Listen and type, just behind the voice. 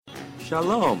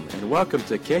Shalom, and welcome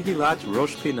to Kehilat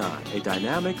Rosh Pinah, a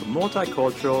dynamic,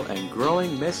 multicultural, and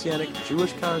growing Messianic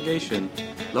Jewish congregation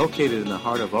located in the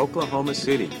heart of Oklahoma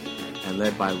City and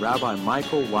led by Rabbi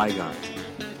Michael Weigand.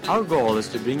 Our goal is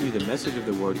to bring you the message of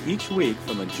the Word each week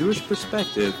from a Jewish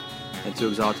perspective and to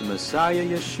exalt the Messiah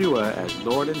Yeshua as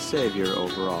Lord and Savior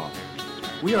over all.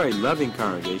 We are a loving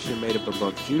congregation made up of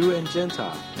both Jew and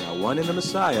Gentile, now one in the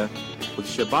Messiah, with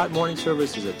Shabbat morning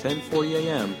services at 10:40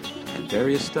 a.m., and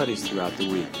various studies throughout the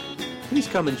week. Please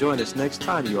come and join us next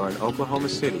time you are in Oklahoma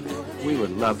City. We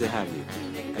would love to have you.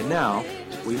 And now,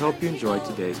 we hope you enjoyed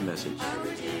today's message.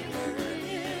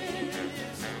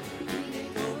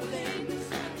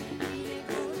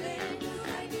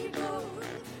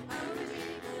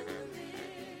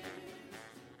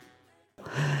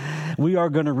 We are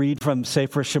going to read from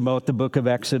Sefer Shemot, the book of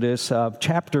Exodus,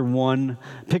 chapter 1,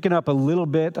 picking up a little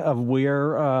bit of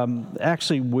where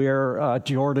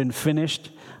Jordan finished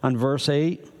on verse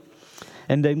 8,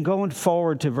 and then going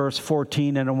forward to verse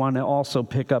 14, and I want to also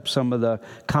pick up some of the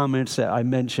comments that I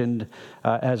mentioned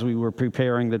as we were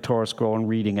preparing the Torah scroll and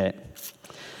reading it.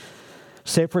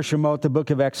 Sefer Shemot, the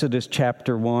book of Exodus,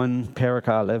 chapter 1, Perek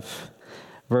Aleph,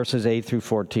 verses 8 through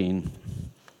 14.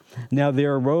 Now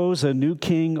there arose a new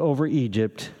king over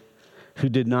Egypt who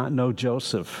did not know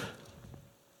Joseph.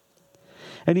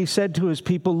 And he said to his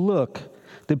people, "Look,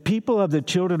 the people of the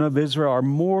children of Israel are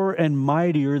more and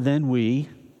mightier than we.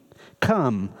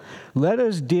 Come, let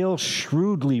us deal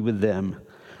shrewdly with them,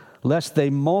 lest they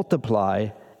multiply,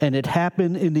 and it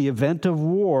happen in the event of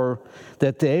war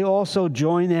that they also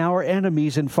join our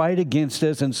enemies and fight against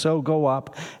us, and so go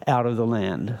up out of the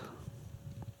land."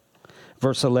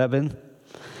 Verse 11.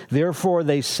 Therefore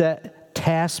they set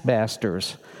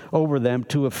taskmasters over them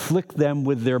to afflict them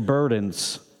with their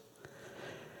burdens.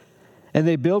 And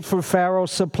they built for Pharaoh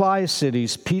supply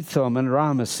cities, Pithom and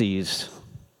Ramesses.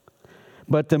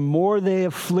 But the more they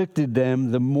afflicted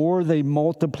them, the more they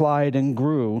multiplied and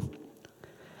grew.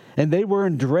 And they were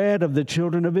in dread of the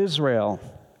children of Israel.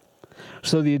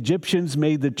 So the Egyptians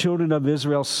made the children of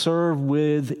Israel serve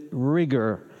with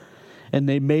rigor, and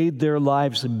they made their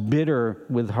lives bitter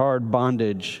with hard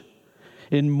bondage,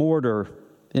 in mortar,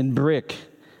 in brick,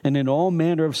 and in all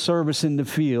manner of service in the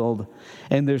field.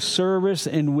 And their service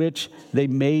in which they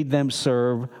made them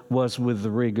serve was with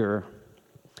rigor.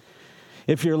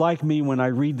 If you're like me, when I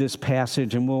read this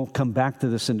passage, and we'll come back to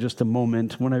this in just a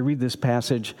moment, when I read this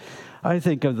passage, I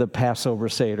think of the Passover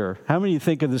Seder. How many of you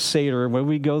think of the Seder when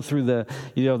we go through the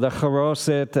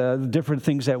charoset, different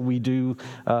things that we do,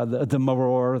 the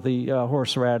maror, the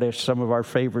horseradish, some of our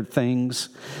favorite things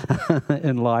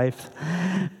in life.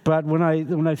 But when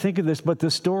I think of this, but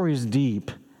the story is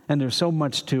deep, and there's so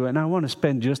much to it, and I want to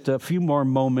spend just a few more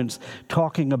moments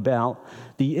talking about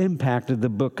the impact of the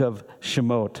book of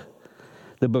Shemot,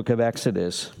 the book of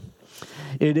Exodus.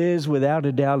 It is, without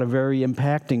a doubt, a very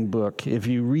impacting book. If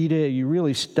you read it, you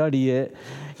really study it,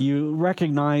 you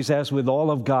recognize, as with all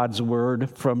of God's Word,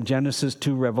 from Genesis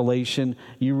to Revelation,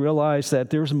 you realize that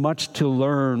there's much to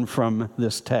learn from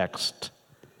this text.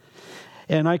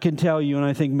 And I can tell you, and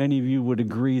I think many of you would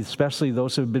agree, especially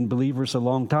those who have been believers a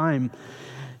long time,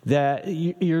 that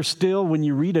you're still, when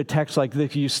you read a text like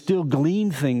this, you still glean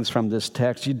things from this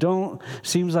text.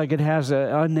 Seems like it has an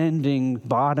unending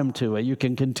bottom to it. You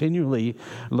can continually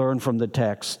learn from the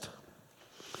text.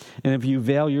 And if you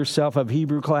avail yourself of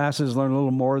Hebrew classes, learn a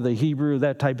little more of the Hebrew,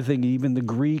 that type of thing, even the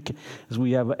Greek, as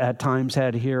we have at times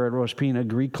had here at Rosh Pinah,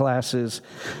 Greek classes,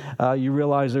 you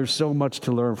realize there's so much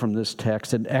to learn from this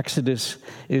text. And Exodus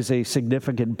is a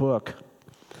significant book.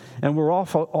 And we're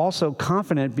also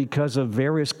confident, because of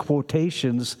various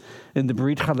quotations in the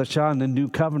Brit Hadashah, in the New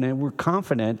Covenant, we're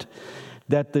confident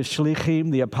that the Shlichim,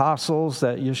 the apostles,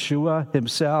 that Yeshua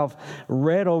himself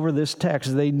read over this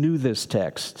text. They knew this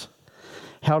text.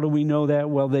 How do we know that?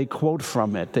 Well, they quote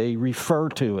from it. They refer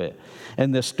to it.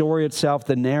 And the story itself,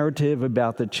 the narrative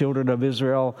about the children of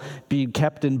Israel being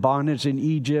kept in bondage in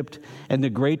Egypt and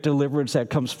the great deliverance that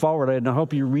comes forward. And I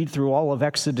hope you read through all of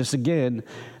Exodus again.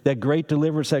 That great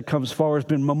deliverance that comes forward has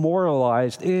been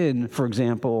memorialized in, for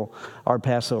example, our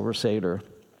Passover Seder.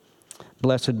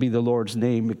 Blessed be the Lord's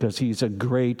name, because he's a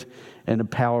great and a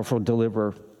powerful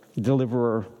deliverer.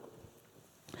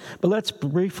 But let's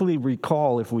briefly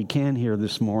recall, if we can here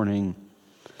this morning,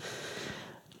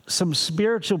 some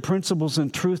spiritual principles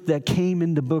and truth that came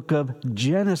in the book of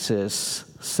Genesis,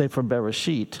 Sefer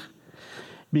Bereshit.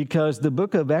 Because the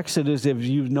book of Exodus, if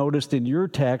you've noticed in your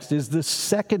text, is the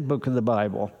second book of the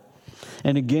Bible.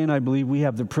 And again, I believe we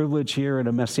have the privilege here in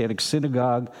a Messianic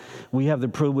synagogue. We have the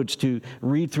privilege to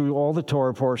read through all the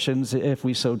Torah portions if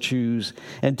we so choose,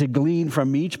 and to glean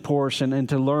from each portion and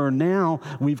to learn. Now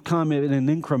we've come in an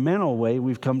incremental way.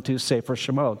 We've come to Sefer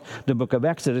Shemot, the book of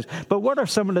Exodus. But what are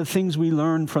some of the things we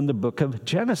learn from the book of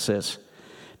Genesis?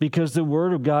 Because the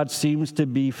Word of God seems to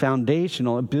be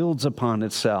foundational. It builds upon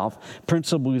itself.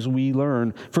 Principles we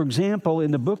learn. For example,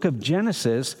 in the book of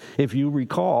Genesis, if you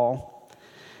recall,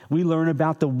 we learn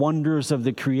about the wonders of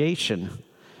the creation.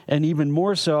 And even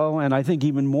more so, and I think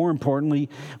even more importantly,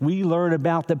 we learn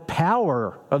about the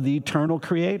power of the eternal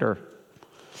Creator.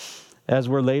 As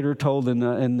we're later told in the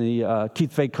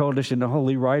Kitvei Kodesh, in the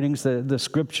Holy Writings, the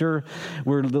Scripture,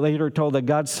 we're later told that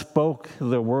God spoke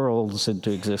the worlds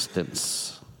into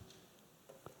existence.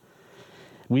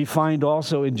 We find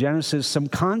also in Genesis some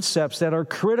concepts that are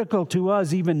critical to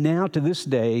us even now to this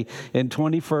day in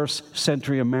 21st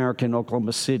century America in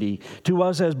Oklahoma City. To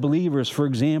us as believers, for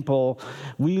example,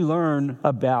 we learn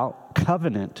about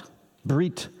covenant,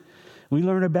 Brit. We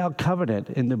learn about covenant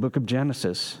in the book of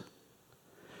Genesis.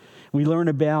 We learn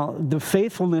about the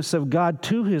faithfulness of God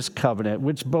to his covenant,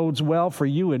 which bodes well for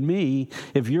you and me.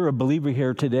 If you're a believer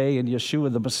here today in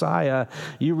Yeshua the Messiah,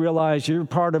 you realize you're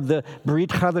part of the Brit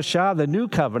Chadashah, the new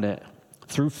covenant,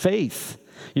 through faith.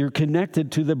 You're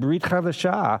connected to the Brit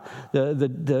Chadashah,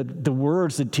 the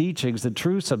words, the teachings, the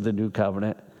truths of the new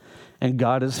covenant. And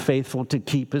God is faithful to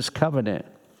keep his covenant.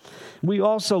 We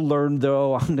also learn,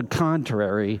 though, on the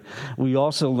contrary, we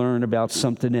also learn about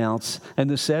something else. And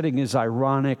the setting is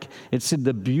ironic. It's in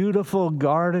the beautiful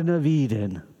Garden of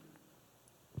Eden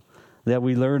that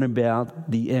we learn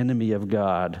about the enemy of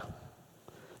God,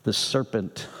 the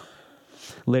serpent,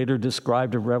 later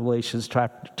described in Revelation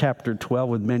chapter 12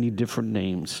 with many different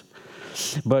names.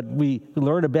 But we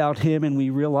learn about him, and we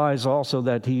realize also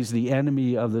that he's the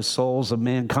enemy of the souls of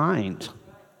mankind.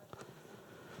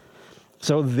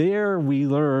 So there we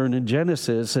learn in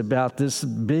Genesis about this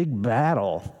big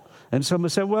battle. And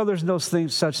someone said, well, there's no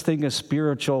such thing as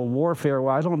spiritual warfare.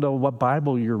 Well, I don't know what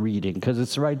Bible you're reading, because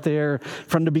it's right there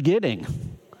from the beginning.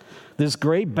 This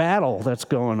great battle that's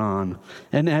going on.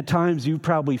 And at times you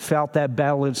probably felt that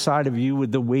battle inside of you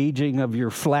with the waging of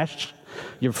your flesh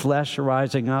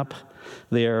rising up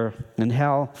there, and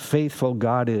how faithful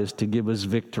God is to give us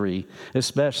victory,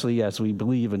 especially as we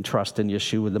believe and trust in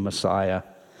Yeshua the Messiah.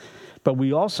 But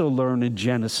we also learn in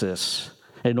Genesis,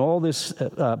 and all this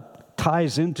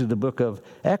ties into the book of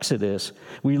Exodus,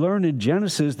 we learn in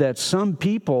Genesis that some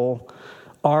people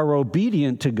are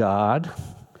obedient to God,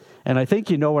 and I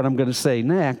think you know what I'm going to say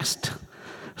next.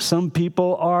 Some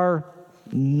people are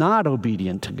not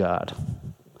obedient to God.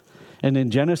 And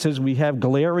in Genesis, we have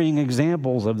glaring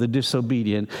examples of the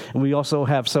disobedient. And we also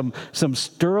have some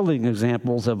sterling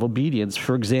examples of obedience.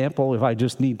 For example, if I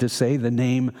just need to say the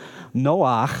name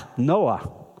Noah.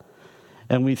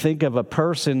 And we think of a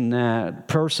person that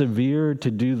persevered to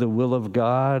do the will of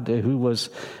God, who was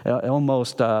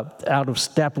almost out of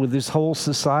step with this whole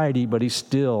society, but he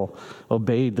still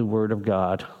obeyed the word of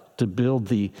God to build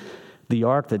the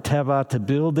ark, the Teva, to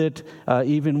build it,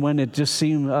 even when it just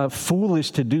seemed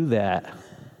foolish to do that.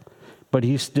 But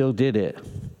he still did it.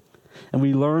 And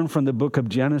we learn from the book of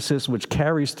Genesis, which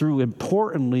carries through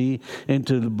importantly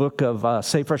into the book of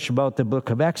Sefer Shemot, the book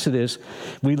of Exodus.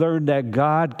 We learn that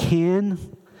God can,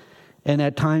 and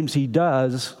at times he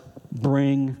does,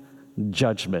 bring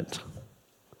judgment.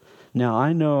 Now,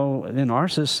 I know in our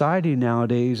society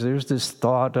nowadays, there's this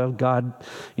thought of God,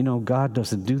 God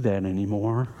doesn't do that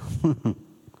anymore.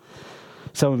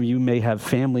 Some of you may have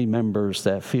family members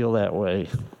that feel that way.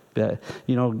 That,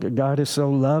 God is so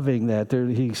loving that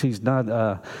he's not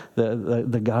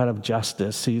the God of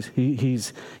justice.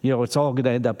 He's it's all going to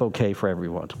end up okay for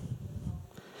everyone.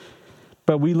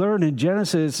 But we learn in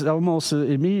Genesis almost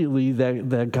immediately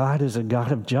that God is a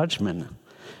God of judgment.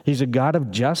 He's a God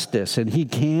of justice, and he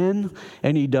can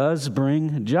and he does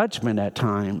bring judgment at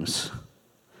times.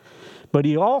 But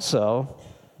he also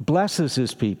blesses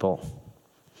his people.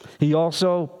 He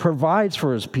also provides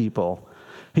for his people.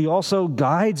 He also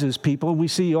guides his people. And we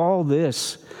see all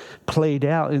this played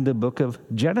out in the book of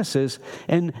Genesis.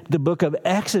 And the book of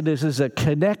Exodus is a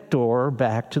connector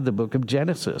back to the book of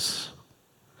Genesis.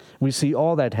 We see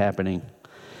all that happening.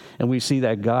 And we see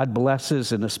that God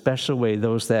blesses in a special way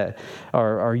those that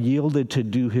are yielded to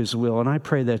do his will. And I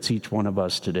pray that's each one of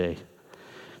us today.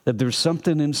 That there's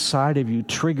something inside of you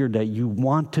triggered that you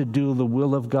want to do the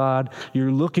will of God.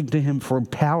 You're looking to him for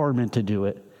empowerment to do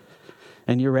it.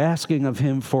 And you're asking of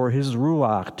him for his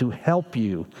ruach to help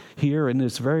you here in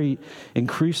this very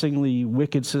increasingly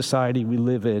wicked society we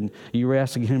live in. You're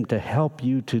asking him to help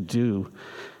you to do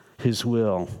his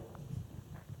will.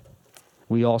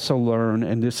 we also learn,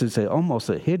 and this is almost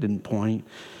a hidden point,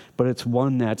 but it's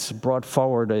one that's brought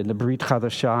forward in the Brit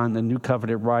Chadashah and the New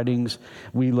Covenant writings.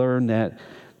 We learn that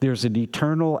there's an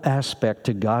eternal aspect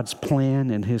to God's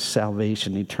plan and his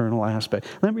salvation, eternal aspect.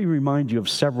 Let me remind you of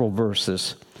several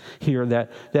verses here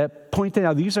that point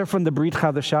out. These are from the Brit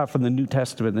Chadashah, from the New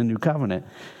Testament, the New Covenant.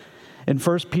 In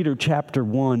 1 Peter chapter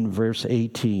 1, verse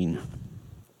 18.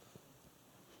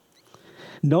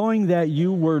 Knowing that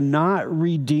you were not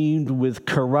redeemed with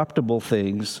corruptible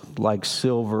things like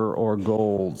silver or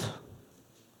gold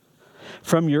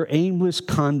from your aimless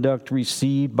conduct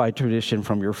received by tradition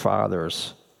from your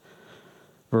fathers.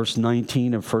 Verse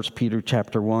 19 of 1 Peter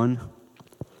chapter 1.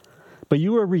 But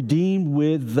you are redeemed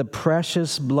with the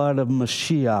precious blood of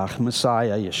Mashiach,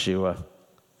 Messiah, Yeshua,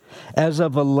 as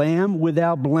of a lamb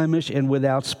without blemish and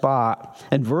without spot.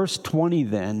 And verse 20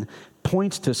 then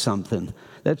points to something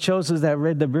that shows us that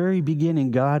at the very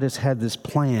beginning, God has had this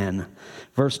plan.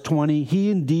 Verse 20, he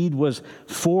indeed was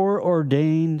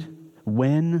foreordained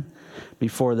when?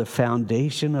 Before the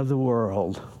foundation of the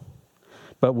world,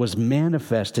 but was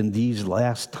manifest in these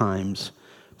last times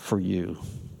for you.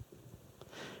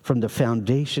 From the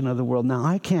foundation of the world. Now,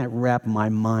 I can't wrap my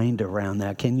mind around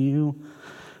that, can you?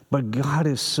 But God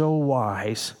is so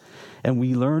wise. And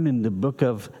we learn in the book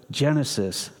of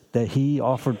Genesis that he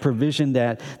offered provision,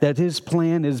 that his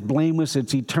plan is blameless,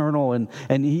 it's eternal, and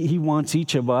he wants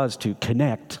each of us to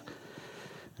connect,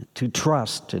 to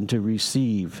trust, and to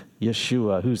receive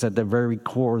Yeshua, who's at the very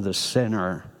core, the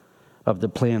center of the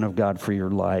plan of God for your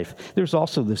life. There's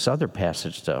also this other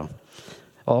passage, though,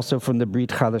 also from the Brit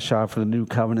Chadashah, for the New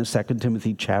Covenant, 2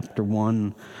 Timothy chapter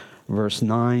 1, verse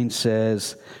 9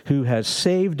 says, who has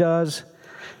saved us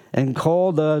and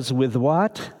called us with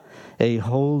what? A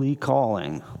holy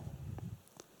calling.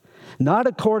 Not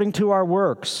according to our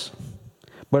works,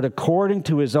 but according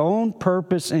to his own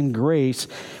purpose and grace,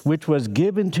 which was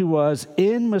given to us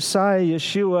in Messiah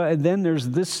Yeshua. And then there's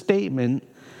this statement,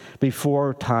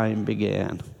 before time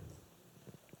began.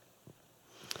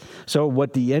 So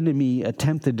what the enemy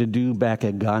attempted to do back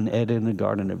at Gan Eden, in the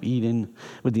Garden of Eden,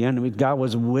 with the enemy, God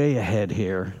was way ahead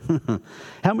here.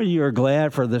 How many of you are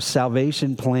glad for the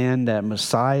salvation plan that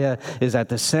Messiah is at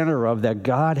the center of, that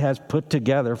God has put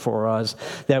together for us,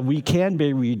 that we can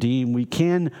be redeemed, we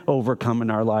can overcome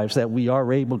in our lives, that we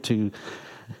are able to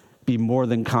be more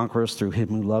than conquerors through him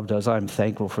who loved us? I'm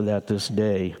thankful for that this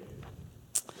day.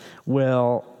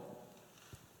 Well,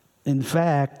 in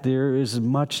fact, there is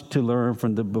much to learn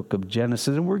from the book of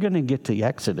Genesis, and we're going to get to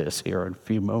Exodus here in a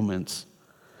few moments.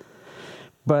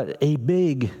 But a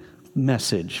big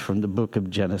message from the book of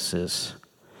Genesis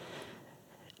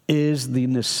is the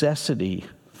necessity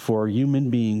for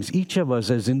human beings, each of us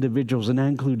as individuals, and that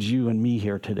includes you and me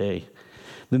here today,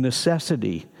 the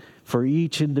necessity for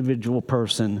each individual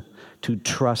person to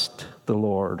trust the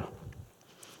Lord.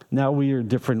 Now, we are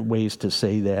different ways to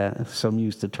say that. Some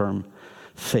use the term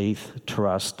faith,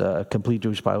 trust. Complete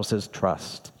Jewish Bible says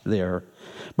trust there.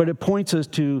 But it points us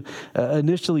to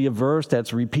initially a verse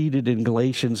that's repeated in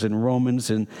Galatians and Romans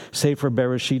and Sefer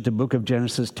Bereshit, the book of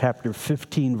Genesis, chapter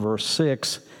 15, verse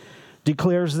 6,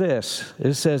 declares this.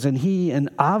 It says, and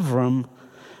Avram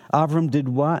did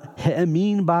what?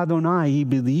 He'emin b'Adonai, he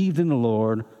believed in the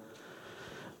Lord,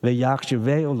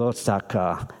 ve'yachsheveh lo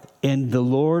tzedakah, and the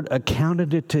Lord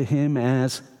accounted it to him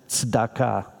as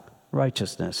tzedakah,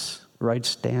 righteousness. Right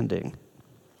standing.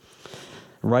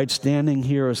 Right standing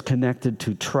here is connected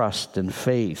to trust and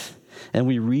faith. And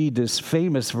we read this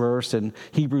famous verse in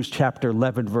Hebrews chapter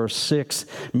 11, verse 6.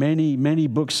 Many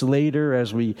books later,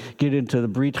 as we get into the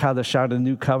Brit Chadashah, the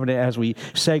New Covenant, as we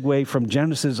segue from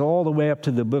Genesis all the way up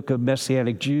to the book of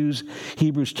Messianic Jews,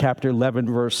 Hebrews chapter 11,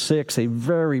 verse 6, a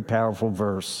very powerful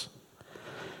verse.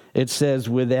 It says,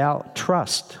 without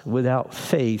trust, without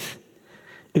faith,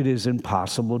 it is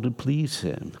impossible to please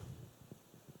him.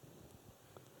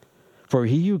 For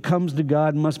he who comes to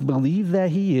God must believe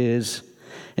that he is,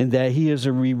 and that he is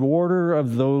a rewarder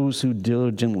of those who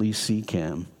diligently seek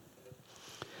him.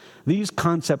 These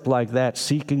concepts like that,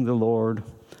 seeking the Lord,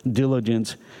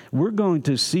 diligence, we're going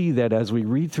to see that as we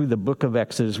read through the book of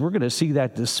Exodus. We're going to see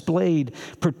that displayed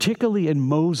particularly in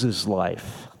Moses'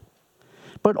 life,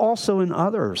 but also in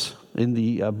others in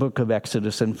the book of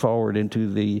Exodus and forward into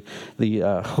the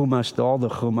Chumash,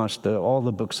 all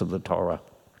the books of the Torah.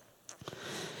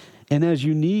 And as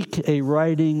unique a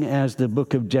writing as the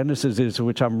book of Genesis is,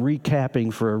 which I'm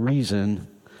recapping for a reason,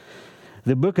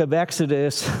 the book of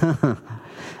Exodus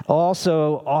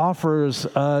also offers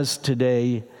us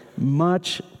today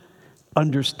much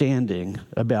understanding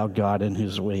about God and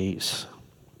his ways.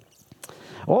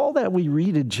 All that we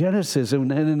read in Genesis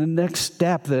and in the next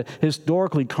step,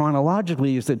 historically,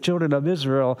 chronologically, is that children of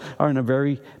Israel are in a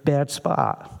very bad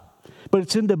spot. But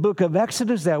it's in the book of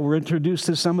Exodus that we're introduced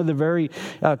to some of the very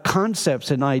concepts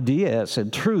and ideas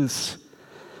and truths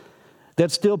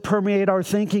that still permeate our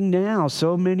thinking now,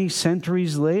 so many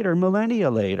centuries later, millennia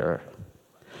later.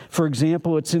 For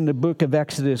example, it's in the book of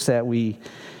Exodus that we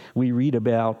read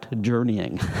about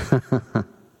journeying.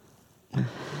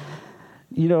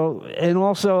 And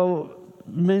also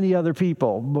many other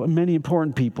people, many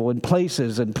important people and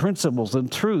places and principles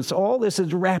and truths. All this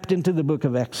is wrapped into the book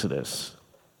of Exodus.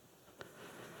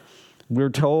 We're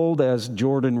told, as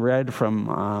Jordan read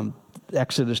from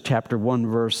Exodus chapter 1,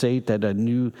 verse 8, that a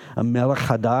Melech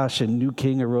Hadash, a new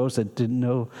king arose that didn't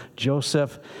know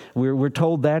Joseph. We're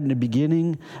told that in the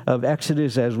beginning of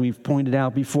Exodus, as we've pointed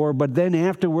out before. But then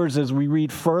afterwards, as we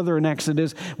read further in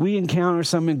Exodus, we encounter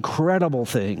some incredible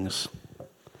things.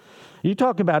 You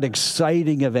talk about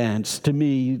exciting events. To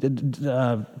me,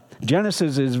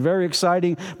 Genesis is very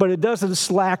exciting, but it doesn't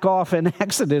slack off in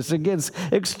Exodus. It gets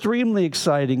extremely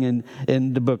exciting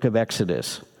in the book of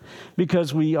Exodus,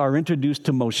 because we are introduced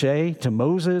to Moshe, to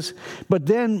Moses, but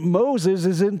then Moses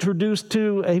is introduced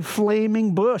to a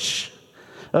flaming bush,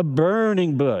 a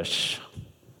burning bush.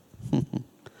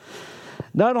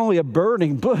 Not only a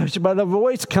burning bush, but a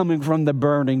voice coming from the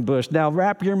burning bush. Now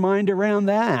wrap your mind around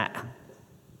that.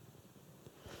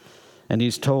 And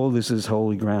he's told, this is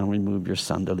holy ground, remove your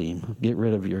sandalim, get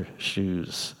rid of your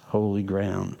shoes, holy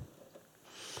ground.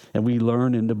 And we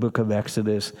learn in the book of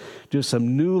Exodus just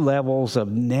some new levels of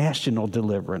national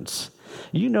deliverance.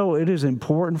 It is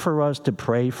important for us to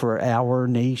pray for our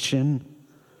nation.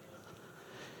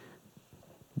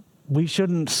 We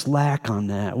shouldn't slack on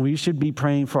that. We should be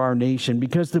praying for our nation,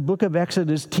 because the book of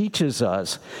Exodus teaches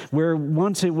us where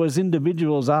once it was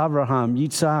individuals, Abraham,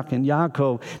 Yitzhak, and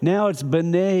Yaakov, now it's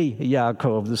B'nai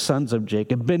Yaakov, the sons of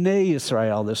Jacob, B'nai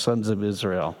Israel, the sons of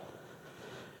Israel,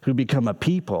 who become a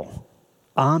people,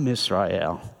 Am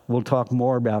Israel. We'll talk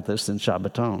more about this in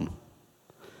Shabbaton.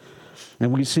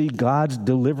 And we see God's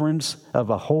deliverance of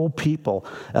a whole people,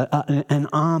 an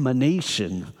Am, a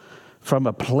nation, from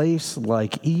a place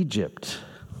like Egypt.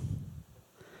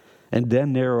 And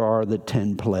then there are the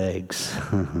 10 plagues.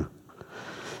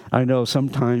 I know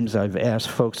sometimes I've asked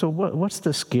folks, so what's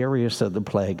the scariest of the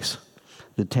plagues?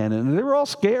 The 10. And they're all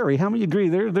scary. How many agree?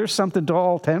 There's something to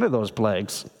all 10 of those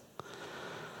plagues.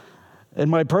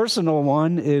 And my personal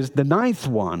one is the 9th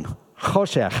one,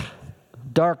 choshech,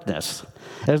 darkness.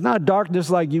 It's not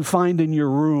darkness like you find in your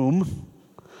room,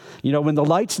 when the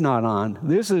light's not on.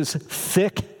 This is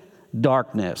thick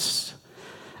darkness.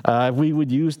 We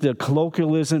would use the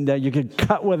colloquialism that you could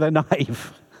cut with a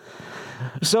knife.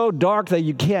 So dark that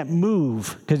you can't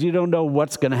move because you don't know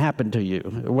what's going to happen to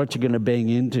you or what you're going to bang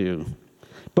into.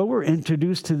 But we're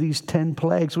introduced to these 10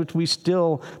 plagues, which we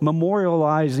still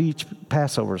memorialize each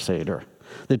Passover Seder,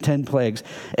 the 10 plagues.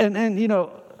 And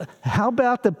how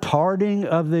about the parting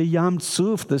of the Yam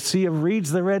Suf, the Sea of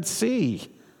Reeds, the Red Sea?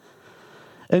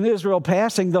 And Israel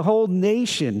passing, the whole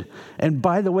nation. And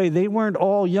by the way, they weren't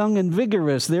all young and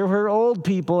vigorous. There were old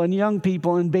people and young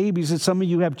people and babies. And some of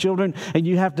you have children, and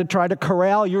you have to try to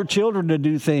corral your children to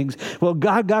do things. Well,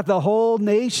 God got the whole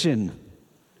nation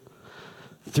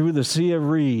through the Sea of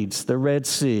Reeds, the Red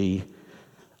Sea,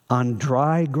 on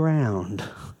dry ground.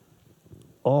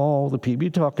 All the people. You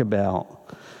talk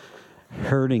about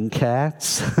herding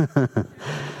cats.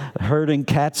 Herding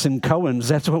cats and Cohens,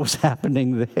 that's what was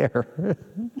happening there.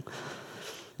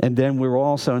 And then we're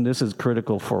also, and this is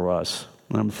critical for us,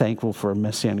 and I'm thankful for a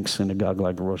Messianic synagogue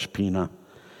like Rosh Pinah,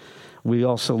 we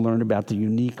also learn about the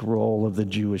unique role of the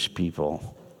Jewish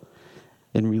people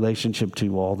in relationship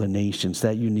to all the nations,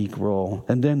 that unique role.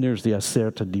 And then there's the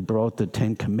Aseret Dibrot, the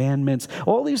 10 Commandments.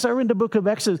 All these are in the book of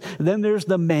Exodus. Then there's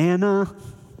the manna,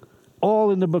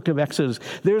 all in the book of Exodus.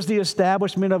 There's the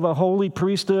establishment of a holy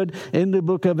priesthood in the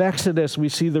book of Exodus. We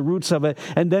see the roots of it.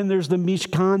 And then there's the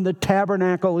Mishkan, the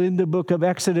tabernacle, in the book of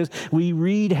Exodus. We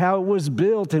read how it was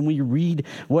built, and we read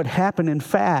what happened. In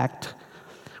fact,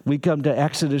 we come to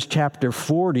Exodus chapter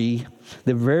 40,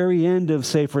 the very end of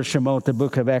Sefer Shemot, the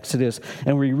book of Exodus,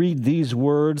 and we read these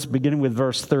words, beginning with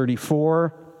verse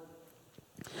 34.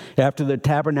 After the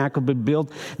tabernacle had been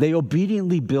built, they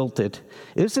obediently built it.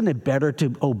 Isn't it better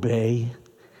to obey?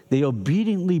 They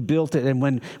obediently built it, and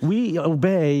when we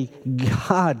obey,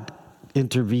 God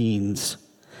intervenes.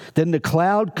 Then the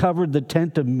cloud covered the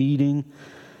tent of meeting,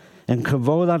 and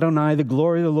Kavod Adonai, the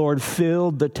glory of the Lord,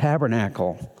 filled the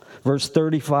tabernacle. Verse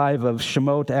 35 of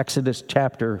Shemot, Exodus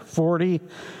chapter 40.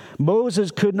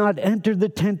 Moses could not enter the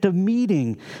tent of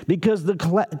meeting because the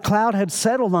cloud had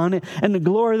settled on it and the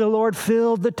glory of the Lord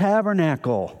filled the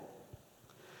tabernacle.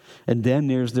 And then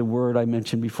there's the word I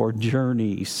mentioned before,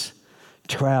 journeys,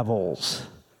 travels.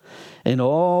 In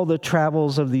all the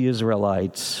travels of the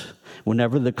Israelites,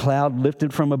 whenever the cloud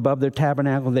lifted from above their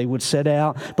tabernacle, they would set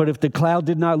out. But if the cloud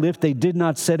did not lift, they did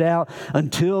not set out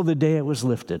until the day it was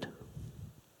lifted.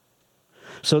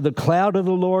 So the cloud of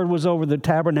the Lord was over the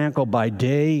tabernacle by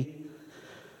day,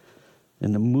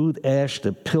 and the Mud Esh,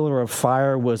 the pillar of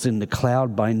fire, was in the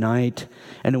cloud by night,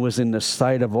 and it was in the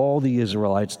sight of all the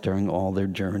Israelites during all their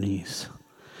journeys.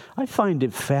 I find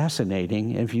it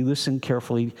fascinating, if you listen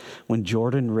carefully when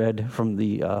Jordan read from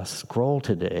the scroll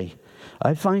today,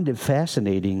 I find it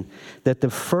fascinating that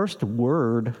the first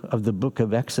word of the book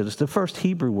of Exodus, the first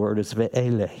Hebrew word is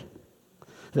ve'ele.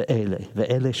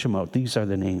 Ve'ele Shemot. These are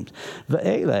the names.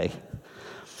 Ve'ele.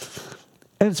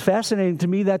 And it's fascinating to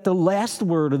me that the last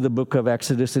word of the book of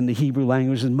Exodus in the Hebrew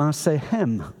language is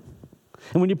Masehem.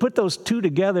 And when you put those two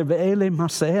together, Ve'ele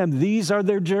Masehem, these are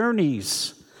their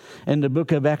journeys. And the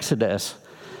book of Exodus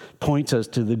points us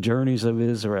to the journeys of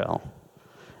Israel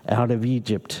out of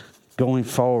Egypt, going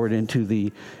forward into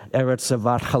the Eretz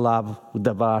Zavat Chalav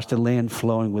Davash, the land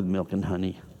flowing with milk and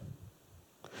honey.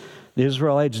 The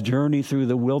Israelites' journey through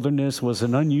the wilderness was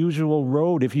an unusual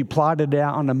road. If you plotted it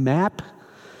out on a map,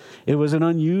 it was an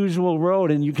unusual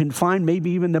road, and you can find maybe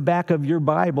even the back of your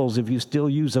Bibles, if you still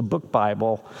use a book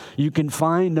Bible, you can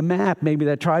find a map maybe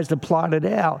that tries to plot it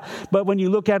out. But when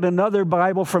you look at another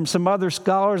Bible from some other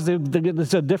scholars,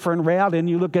 it's a different route, and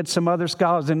you look at some other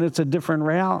scholars, and it's a different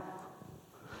route.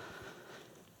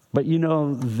 But you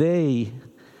know, they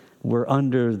were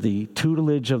under the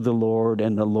tutelage of the Lord,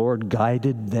 and the Lord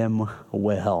guided them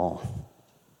well.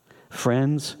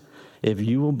 Friends, if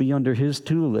you will be under His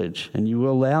tutelage and you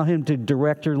will allow Him to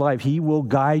direct your life, He will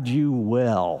guide you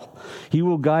well. He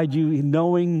will guide you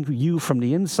knowing you from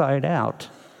the inside out,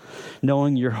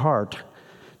 knowing your heart,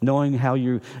 knowing how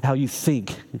you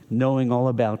think, knowing all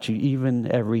about you.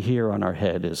 Even every hair on our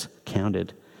head is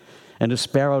counted. And a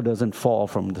sparrow doesn't fall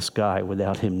from the sky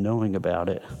without Him knowing about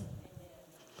it.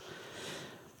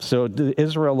 So the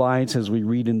Israelites, as we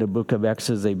read in the book of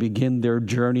Exodus, they begin their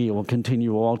journey. It will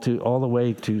continue all the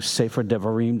way to Sefer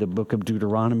Devarim, the book of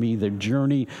Deuteronomy. Their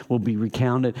journey will be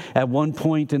recounted. At one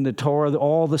point in the Torah,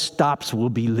 all the stops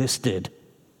will be listed.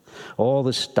 All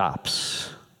the stops.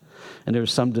 And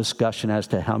there's some discussion as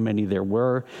to how many there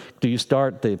were. Do you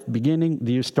start the beginning?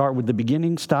 Do you start with the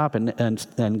beginning stop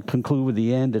and conclude with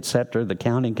the end, etc.? The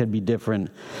counting can be different.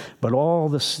 But all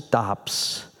the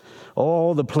stops,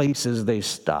 all the places they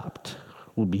stopped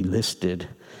will be listed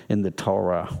in the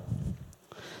Torah.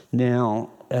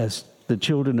 Now, as the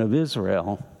children of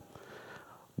Israel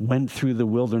went through the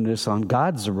wilderness on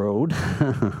God's road,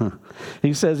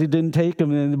 He says He didn't take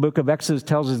them, and the book of Exodus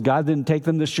tells us God didn't take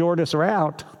them the shortest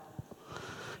route.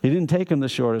 He didn't take them the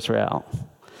shortest route.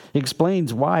 He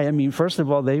explains why. I mean, first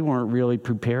of all, they weren't really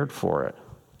prepared for it.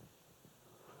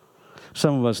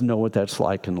 Some of us know what that's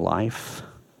like in life.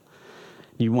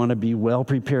 You want to be well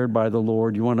prepared by the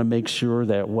Lord. You want to make sure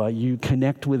that what you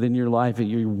connect with in your life, that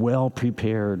you're well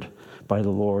prepared by the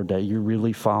Lord, that you're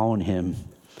really following Him.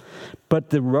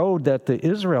 But the road that the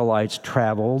Israelites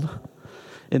traveled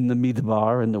in the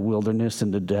Midbar, in the wilderness, in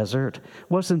the desert,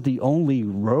 wasn't the only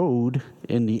road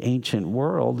in the ancient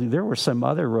world. There were some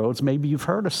other roads. Maybe you've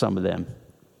heard of some of them.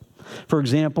 For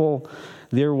example,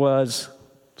 there was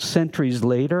centuries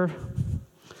later,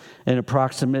 and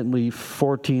approximately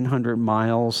 1,400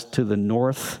 miles to the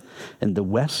north and the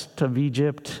west of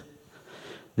Egypt,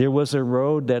 there was a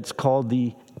road that's called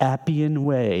the Appian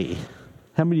Way.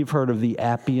 How many of you have heard of the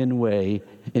Appian Way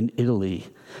in Italy?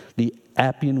 The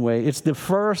Appian Way. It's the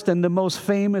first and the most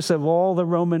famous of all the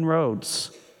Roman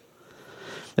roads.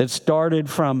 It started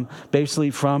from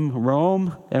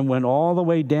Rome and went all the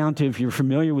way down to, if you're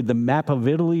familiar with the map of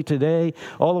Italy today,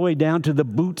 all the way down to the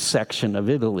boot section of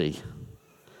Italy,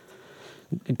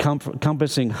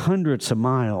 encompassing hundreds of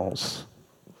miles.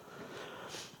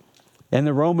 And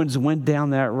the Romans went down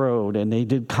that road, and they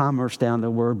did commerce down the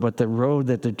road, but the road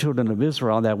that the children of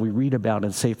Israel that we read about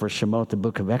in Sefer Shemot, the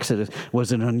book of Exodus,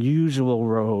 was an unusual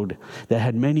road that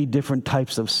had many different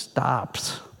types of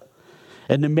stops.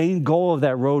 And the main goal of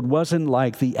that road wasn't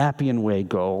like the Appian Way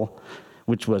goal,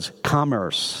 which was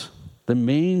commerce. The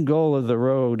main goal of the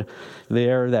road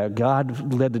there that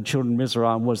God led the children of Israel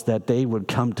on was that they would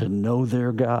come to know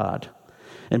their God.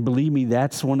 And believe me,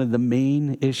 that's one of the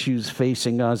main issues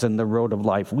facing us in the road of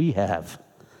life we have.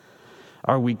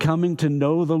 Are we coming to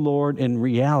know the Lord in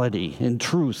reality, in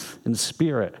truth, in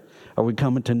spirit? Are we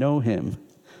coming to know Him?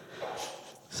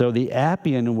 So the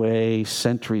Appian Way,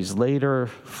 centuries later,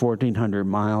 1,400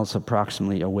 miles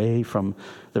approximately away from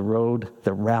the route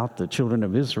the children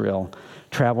of Israel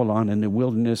traveled on in the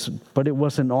wilderness, but that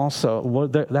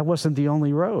wasn't the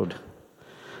only road.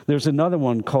 There's another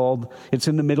one it's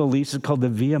in the Middle East, it's called the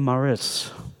Via Maris.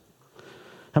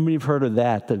 How many have heard of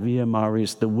that, the Via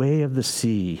Maris, the way of the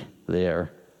sea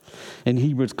there? In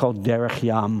Hebrew, it's called Derech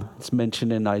Yam. It's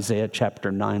mentioned in Isaiah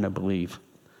chapter 9, I believe.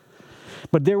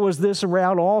 But there was this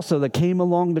route also that came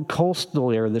along the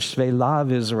coastal area, the Shvela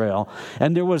of Israel.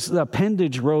 And there was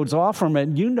appendage roads off from it.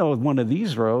 You know one of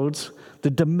these roads,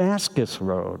 the Damascus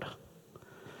Road.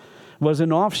 Was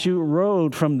an offshoot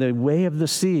road from the way of the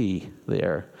sea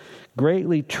there,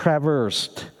 greatly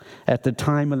traversed at the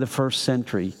time of the first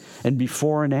century and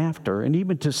before and after, and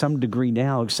even to some degree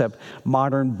now, except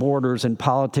modern borders and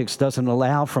politics doesn't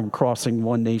allow from crossing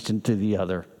one nation to the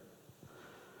other.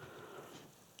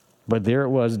 But there it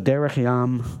was, Derech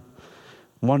Yam.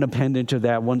 One appendage of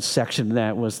that, one section of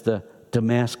that was the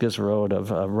Damascus Road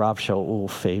of Rav Shaul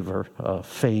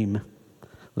fame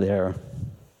there.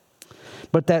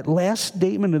 But that last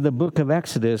statement of the book of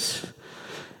Exodus,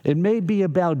 it may be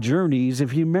about journeys.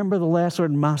 If you remember the last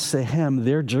word, Masehem,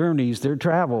 their journeys, their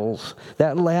travels,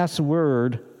 that last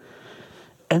word.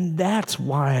 And that's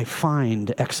why I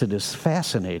find Exodus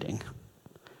fascinating.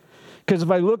 Because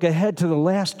if I look ahead to the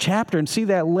last chapter and see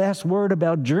that last word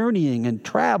about journeying and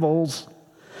travels,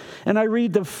 and I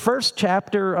read the first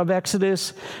chapter of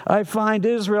Exodus, I find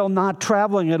Israel not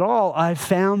traveling at all. I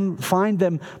find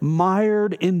them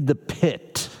mired in the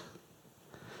pit,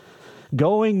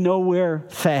 going nowhere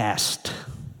fast,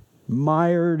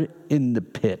 mired in the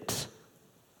pit.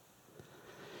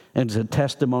 And it's a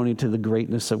testimony to the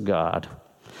greatness of God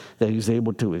that He's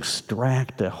able to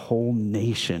extract a whole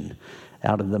nation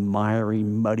out of the miry,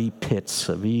 muddy pits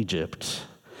of Egypt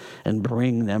and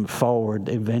bring them forward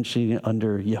eventually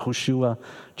under Yehoshua,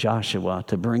 Joshua,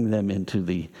 to bring them into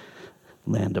the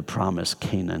land of promise,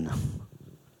 Canaan.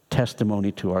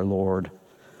 Testimony to our Lord.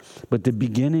 But the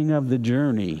beginning of the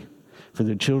journey for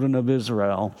the children of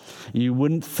Israel, you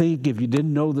wouldn't think if you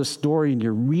didn't know the story and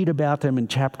you read about them in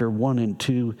chapter 1 and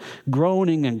 2,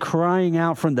 groaning and crying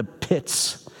out from the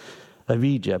pits of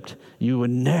Egypt, you would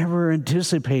never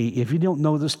anticipate, if you don't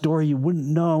know the story, you wouldn't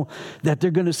know that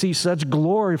they're going to see such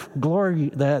glory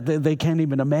that they can't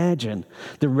even imagine.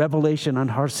 The revelation on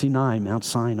Har Sinai, Mount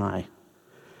Sinai.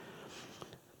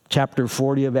 Chapter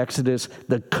 40 of Exodus,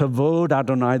 the Kavod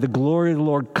Adonai, the glory of the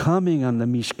Lord coming on the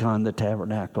Mishkan, the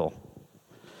tabernacle.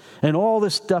 And all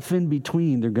this stuff in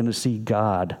between, they're going to see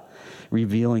God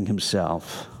revealing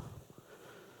Himself.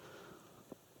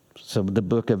 So the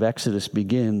book of Exodus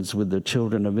begins with the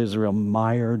children of Israel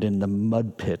mired in the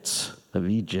mud pits of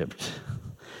Egypt,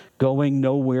 going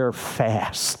nowhere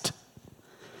fast.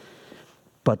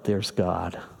 But there's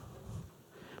God.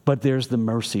 But there's the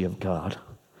mercy of God.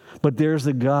 But there's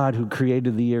the God who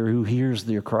created the ear, who hears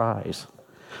their cries.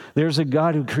 There's a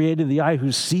God who created the eye,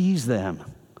 who sees them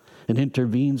and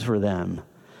intervenes for them.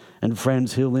 And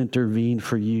friends, He'll intervene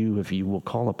for you if you will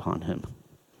call upon Him.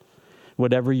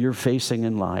 Whatever you're facing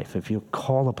in life, if you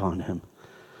call upon Him,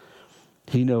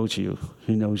 He knows you.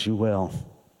 He knows you well.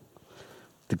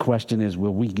 The question is,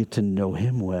 will we get to know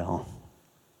Him well,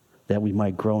 that we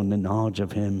might grow in the knowledge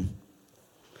of Him?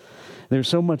 There's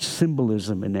so much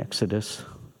symbolism in Exodus,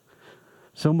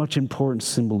 so much important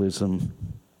symbolism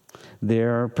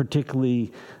there.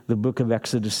 Particularly, the book of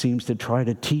Exodus seems to try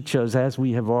to teach us, as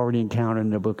we have already encountered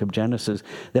in the book of Genesis,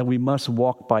 that we must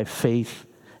walk by faith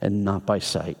and not by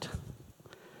sight.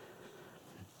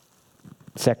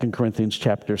 2 Corinthians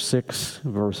chapter 6,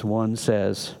 verse 1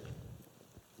 says,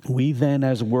 "We then,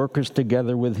 as workers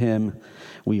together with Him,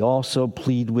 we also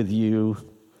plead with you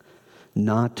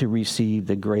not to receive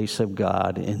the grace of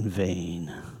God in vain."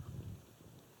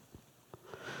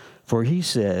 For He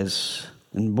says,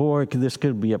 and boy, this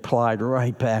could be applied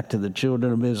right back to the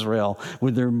children of Israel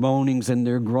with their moanings and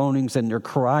their groanings and their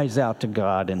cries out to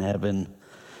God in heaven.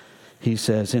 He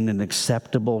says, in an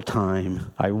acceptable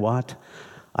time,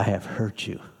 I have heard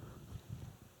you.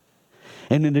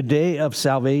 And in the day of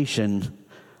salvation,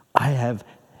 I have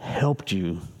helped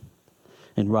you.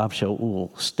 And Rav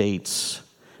Shaul states,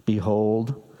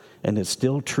 behold, and it's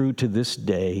still true to this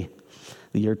day,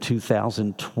 the year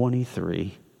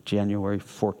 2023, January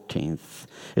 14th.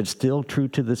 It's still true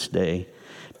to this day.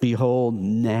 Behold,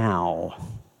 now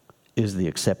is the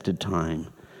accepted time.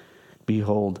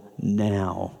 Behold,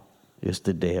 now is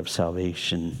the day of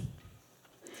salvation.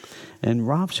 And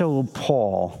Rav Shaul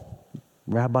Paul,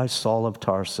 Rabbi Saul of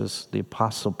Tarsus, the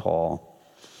Apostle Paul,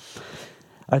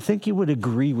 I think you would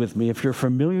agree with me, if you're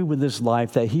familiar with his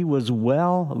life, that he was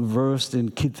well versed in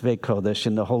Kitvei Kodesh,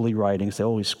 in the holy writings, the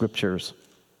holy scriptures.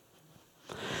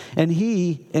 And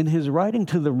he, in his writing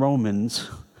to the Romans,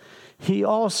 he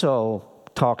also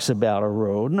talks about a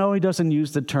road. No, he doesn't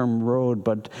use the term road,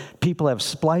 but people have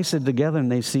spliced it together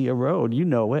and they see a road. You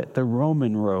know it, the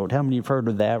Roman road. How many have heard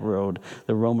of that road,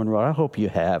 the Roman road? I hope you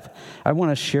have. I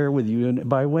want to share with you,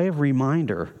 by way of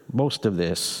reminder, most of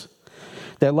this,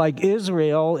 that like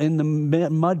Israel in the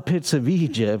mud pits of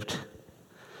Egypt,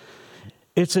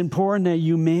 it's important that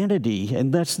humanity,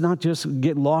 and let's not just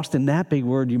get lost in that big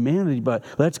word humanity, but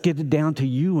let's get it down to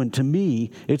you and to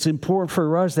me. It's important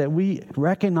for us that we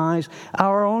recognize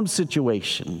our own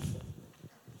situation.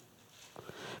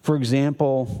 For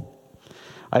example,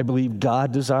 I believe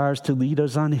God desires to lead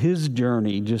us on his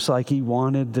journey, just like he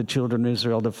wanted the children of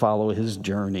Israel to follow his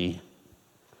journey.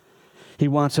 He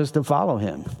wants us to follow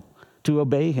him, to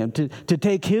obey him, to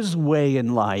take his way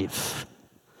in life.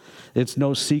 It's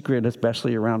no secret,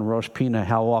 especially around Rosh Hashanah,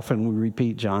 how often we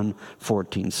repeat John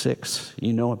 14:6.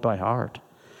 You know it by heart.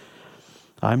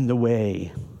 I'm the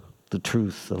way, the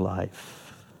truth, the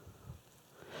life.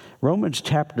 Romans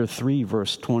chapter 3,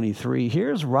 verse 23.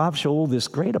 Here's Rav Shaul, this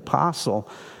great apostle,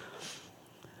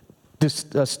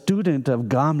 a student of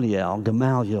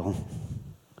Gamaliel.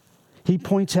 He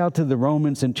points out to the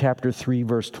Romans in chapter 3,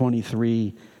 verse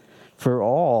 23, for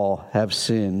all have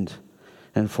sinned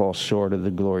and fall short of the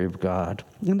glory of God.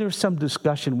 And there's some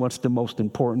discussion what's the most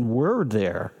important word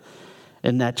there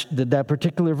in that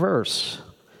particular verse.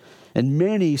 And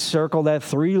many circle that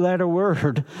three-letter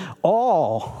word,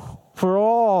 all, for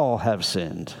all have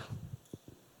sinned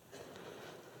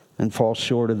and fall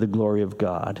short of the glory of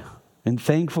God. And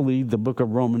thankfully, the book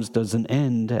of Romans doesn't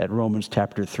end at Romans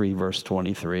chapter 3, verse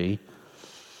 23.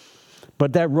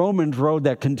 But that Romans road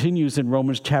that continues in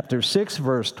Romans chapter 6,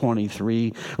 verse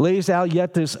 23, lays out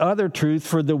yet this other truth,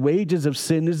 for the wages of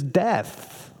sin is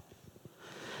death.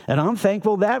 And I'm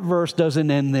thankful that verse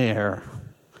doesn't end there.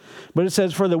 But it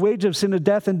says, for the wage of sin is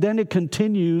death, and then it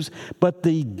continues, but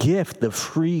the gift, the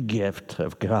free gift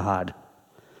of God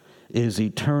is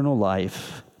eternal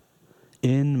life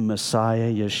in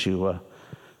Messiah Yeshua,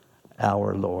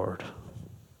 our Lord.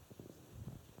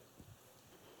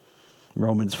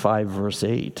 Romans 5, verse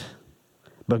 8.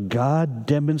 But God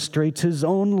demonstrates his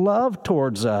own love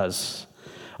towards us.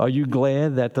 Are you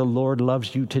glad that the Lord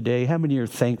loves you today? How many are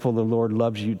thankful the Lord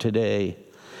loves you today?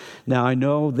 Now, I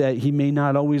know that he may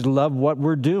not always love what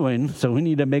we're doing, so we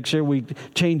need to make sure we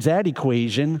change that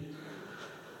equation.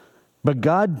 But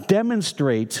God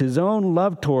demonstrates his own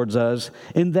love towards us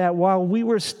in that while we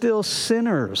were still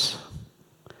sinners,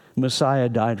 Messiah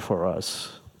died for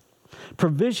us.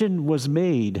 Provision was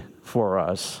made for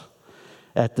us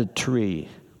at the tree,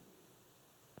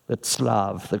 the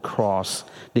tzlav, the cross,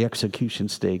 the execution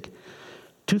stake,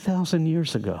 2,000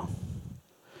 years ago.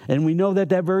 And we know that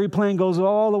that very plan goes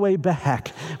all the way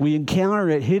back. We encounter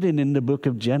it hidden in the book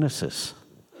of Genesis.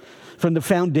 From the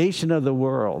foundation of the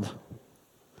world,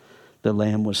 the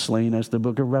Lamb was slain, as the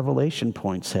book of Revelation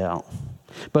points out.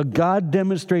 But God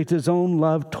demonstrates his own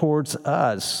love towards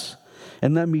us.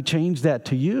 And let me change that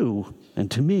to you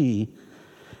and to me.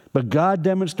 But God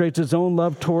demonstrates his own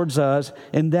love towards us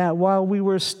in that while we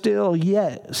were still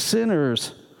yet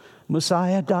sinners,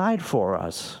 Messiah died for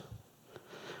us.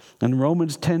 And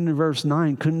Romans 10 verse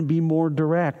 9 couldn't be more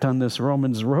direct on this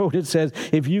Romans road. It says,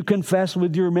 if you confess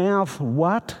with your mouth,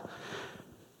 what?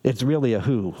 It's really a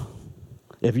who.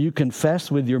 If you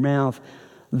confess with your mouth,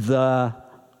 the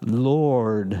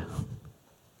Lord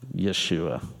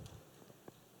Yeshua.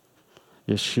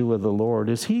 Yeshua the Lord.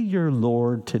 Is he your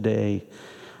Lord today?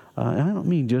 I don't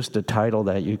mean just a title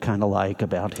that you kind of like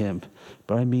about him,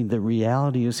 but I mean the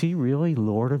reality. Is he really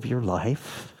Lord of your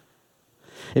life?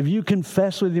 If you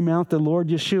confess with your mouth the Lord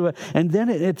Yeshua, and then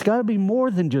it's got to be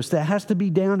more than just that. It has to be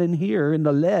down in here in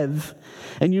the lev,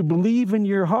 and you believe in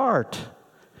your heart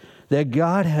that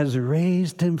God has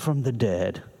raised him from the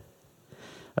dead.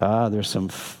 There's some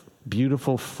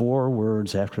beautiful 4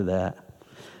 words after that.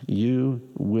 You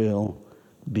will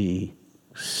be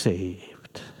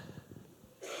saved.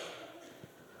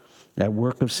 That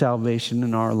work of salvation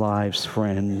in our lives,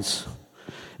 friends,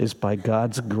 is by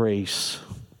God's grace.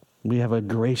 We have a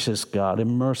gracious God, a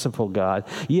merciful God.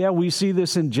 Yeah, we see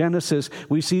this in Genesis,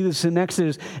 we see this in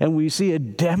Exodus, and we see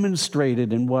it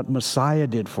demonstrated in what Messiah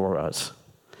did for us.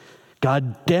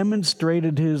 God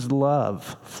demonstrated his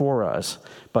love for us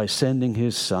by sending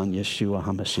his son, Yeshua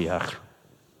HaMashiach,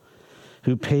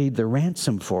 who paid the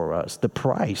ransom for us, the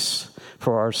price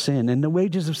for our sin. And the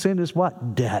wages of sin is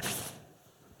what? Death.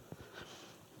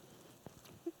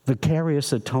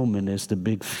 Vicarious atonement is the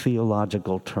big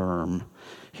theological term.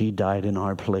 He died in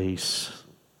our place.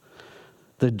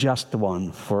 The just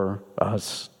one for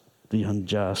us, the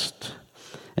unjust.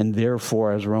 And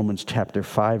therefore, as Romans chapter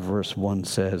 5, verse 1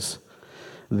 says,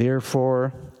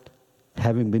 therefore,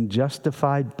 having been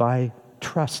justified by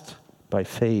trust, by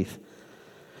faith,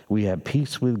 we have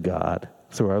peace with God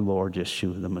through our Lord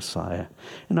Yeshua the Messiah.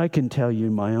 And I can tell you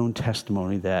my own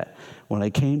testimony that when I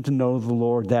came to know the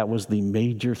Lord, that was the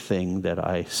major thing that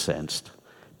I sensed.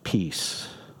 Peace.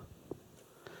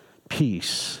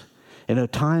 Peace. In a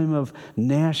time of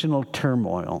national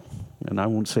turmoil, and I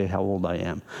won't say how old I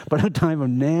am, but a time of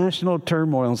national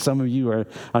turmoil, and some of you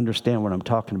understand what I'm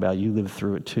talking about. You lived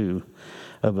through it too.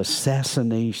 Of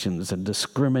assassinations and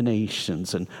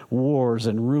discriminations and wars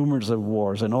and rumors of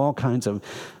wars and all kinds of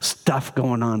stuff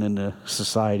going on in the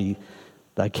society.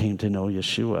 I came to know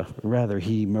Yeshua. Rather,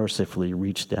 he mercifully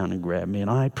reached down and grabbed me. And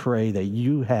I pray that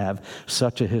you have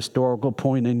such a historical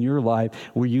point in your life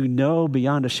where you know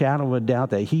beyond a shadow of a doubt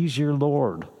that he's your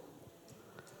Lord.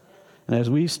 And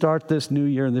as we start this new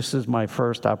year, and this is my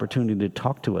first opportunity to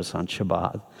talk to us on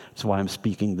Shabbat. That's why I'm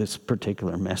speaking this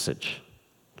particular message.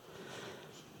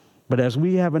 But as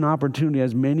we have an opportunity,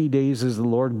 as many days as the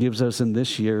Lord gives us in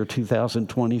this year,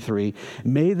 2023,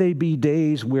 may they be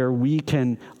days where we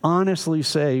can honestly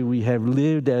say we have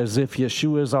lived as if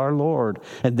Yeshua is our Lord,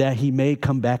 and that he may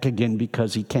come back again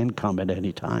because he can come at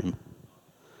any time.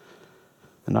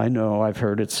 And I know I've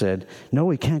heard it said, no,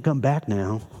 he can't come back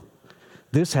now.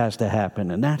 This has to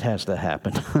happen and that has to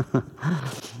happen.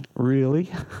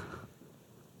 Really?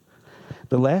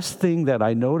 The last thing that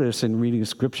I noticed in reading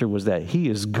Scripture was that he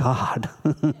is God.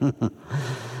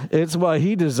 It's what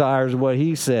he desires, what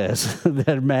he says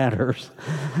that matters.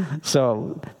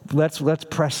 So let's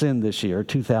press in this year,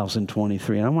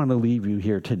 2023. And I want to leave you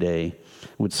here today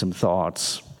with some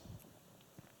thoughts.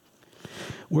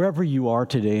 Wherever you are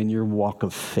today in your walk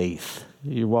of faith,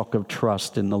 your walk of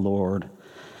trust in the Lord,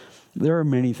 there are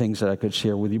many things that I could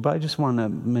share with you, but I just want to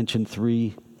mention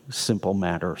 3 simple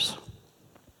matters.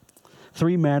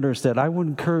 3 matters that I would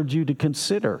encourage you to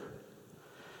consider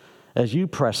as you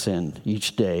press in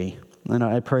each day. And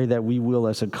I pray that we will,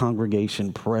 as a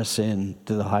congregation, press in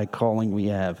to the high calling we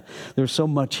have. There's so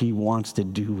much he wants to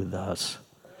do with us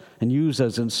and use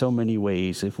us in so many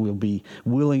ways if we'll be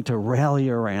willing to rally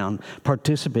around,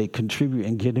 participate, contribute,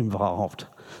 and get involved.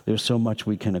 There's so much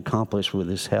we can accomplish with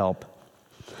his help.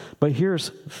 But here's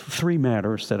 3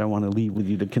 matters that I want to leave with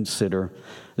you to consider.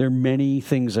 There are many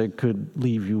things I could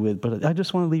leave you with, but I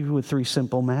just want to leave you with 3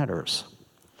 simple matters.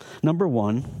 Number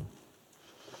 1,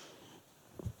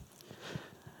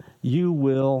 you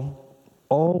will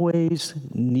always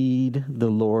need the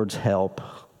Lord's help,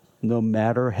 no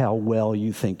matter how well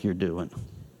you think you're doing.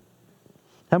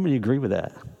 How many agree with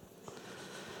that?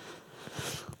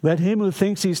 Let him who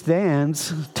thinks he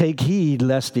stands take heed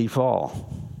lest he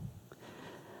fall.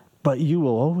 But you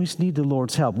will always need the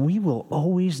Lord's help. We will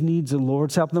always need the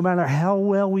Lord's help, no matter how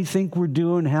well we think we're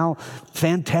doing, how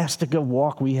fantastic a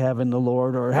walk we have in the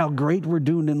Lord, or how great we're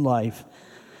doing in life.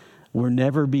 We're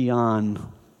never beyond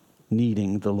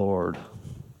needing the Lord.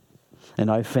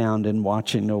 And I found in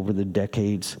watching over the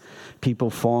decades, people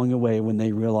falling away when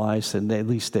they realize, and at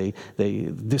least they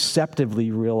deceptively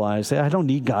realize, that I don't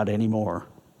need God anymore.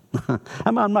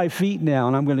 I'm on my feet now,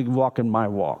 and I'm going to walk in my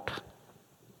walk.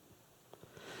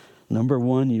 Number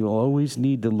 1, you always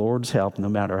need the Lord's help no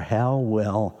matter how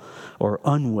well or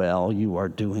unwell you are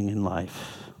doing in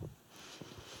life.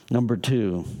 Number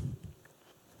 2,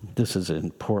 this is an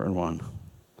important one.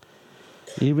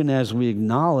 Even as we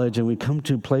acknowledge and we come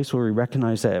to a place where we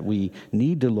recognize that we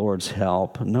need the Lord's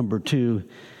help, number 2,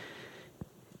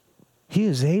 he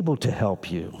is able to help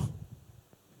you.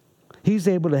 He's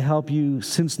able to help you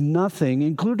since nothing,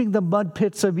 including the mud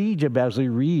pits of Egypt, as we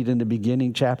read in the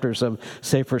beginning chapters of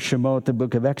Sefer Shemot, the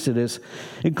book of Exodus,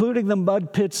 including the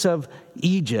mud pits of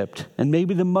Egypt and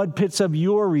maybe the mud pits of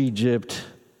your Egypt.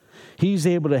 He's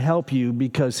able to help you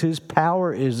because his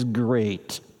power is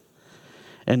great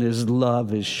and his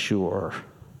love is sure.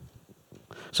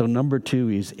 So number 2,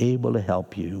 he's able to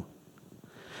help you.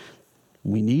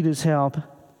 We need his help.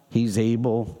 He's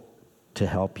able to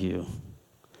help you.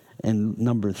 And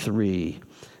number 3,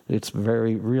 it's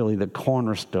really the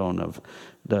cornerstone of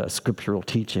the scriptural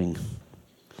teaching.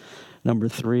 Number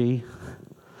 3,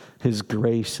 his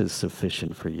grace is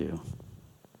sufficient for you.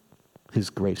 His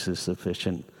grace is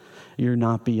sufficient. You're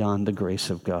not beyond the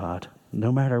grace of God.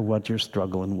 No matter what you're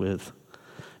struggling with,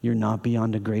 you're not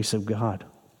beyond the grace of God.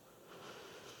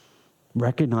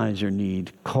 Recognize your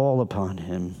need. Call upon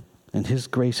him. And his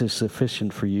grace is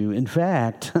sufficient for you. In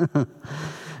fact,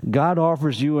 God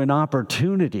offers you an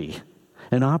opportunity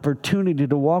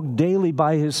to walk daily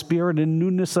by His Spirit in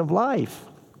newness of life.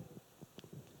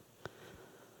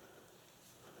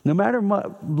 No matter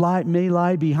what may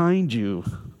lie behind you,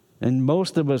 and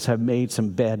most of us have made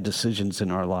some bad decisions in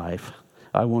our life.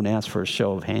 I won't ask for a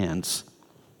show of hands.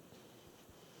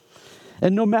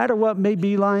 And no matter what may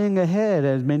be lying ahead,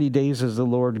 as many days as the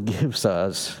Lord gives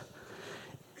us,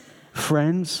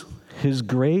 friends, His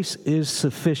grace is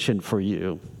sufficient for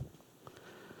you.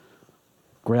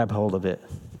 Grab hold of it.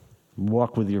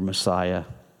 Walk with your Messiah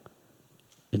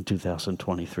in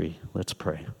 2023. Let's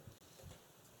pray.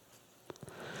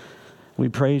 We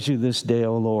praise you this day,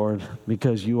 O Lord,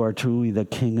 because you are truly the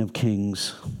King of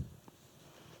Kings.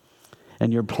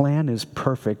 And your plan is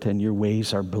perfect and your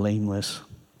ways are blameless.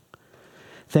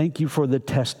 Thank you for the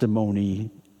testimony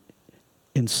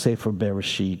in Sefer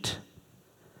Bereshit.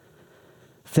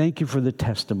 Thank you for the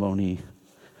testimony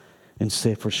in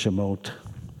Sefer Shemot.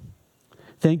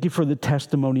 Thank you for the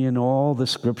testimony in all the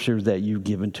scriptures that you've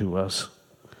given to us.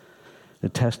 The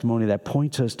testimony that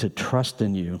points us to trust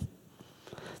in you,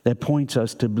 that points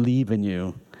us to believe in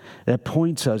you, that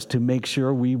points us to make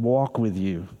sure we walk with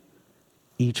you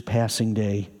each passing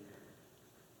day.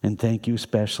 And thank you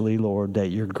especially, Lord, that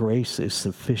your grace is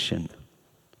sufficient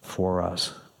for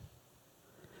us.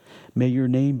 May your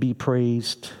name be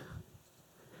praised.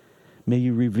 May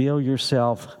you reveal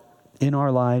yourself in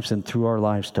our lives and through our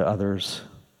lives to others.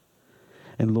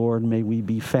 And Lord, may we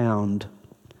be found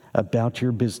about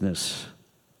your business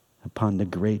upon the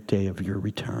great day of your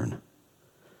return.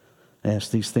 I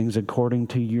ask these things according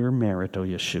to your merit, O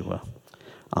Yeshua.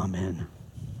 Amen.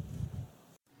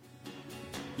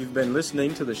 You've been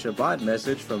listening to the Shabbat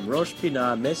message from Rosh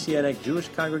Pinah Messianic Jewish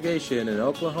Congregation in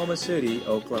Oklahoma City,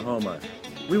 Oklahoma.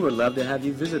 We would love to have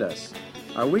you visit us.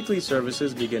 Our weekly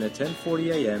services begin at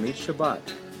 10:40 a.m. each Shabbat,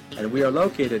 and we are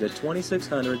located at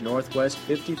 2600 Northwest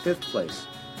 55th Place,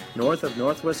 north of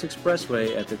Northwest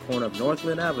Expressway at the corner of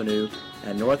Northland Avenue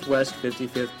and Northwest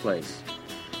 55th Place.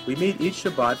 We meet each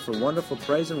Shabbat for wonderful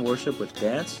praise and worship with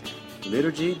dance,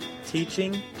 liturgy,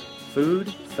 teaching,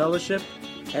 food, fellowship,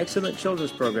 excellent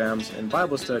children's programs, and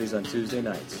Bible studies on Tuesday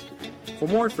nights. For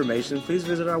more information, please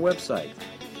visit our website,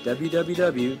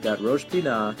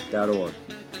 www.roshpinah.org.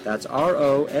 That's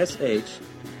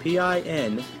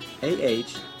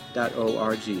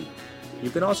ROSHPINAH.org. You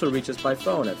can also reach us by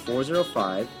phone at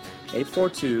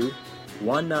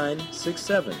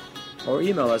 405-842-1967 or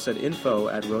email us at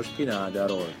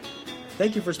info@roshpinah.org.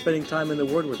 Thank you for spending time in the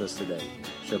Word with us today.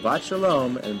 Shabbat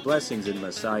Shalom and blessings in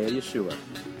Messiah Yeshua.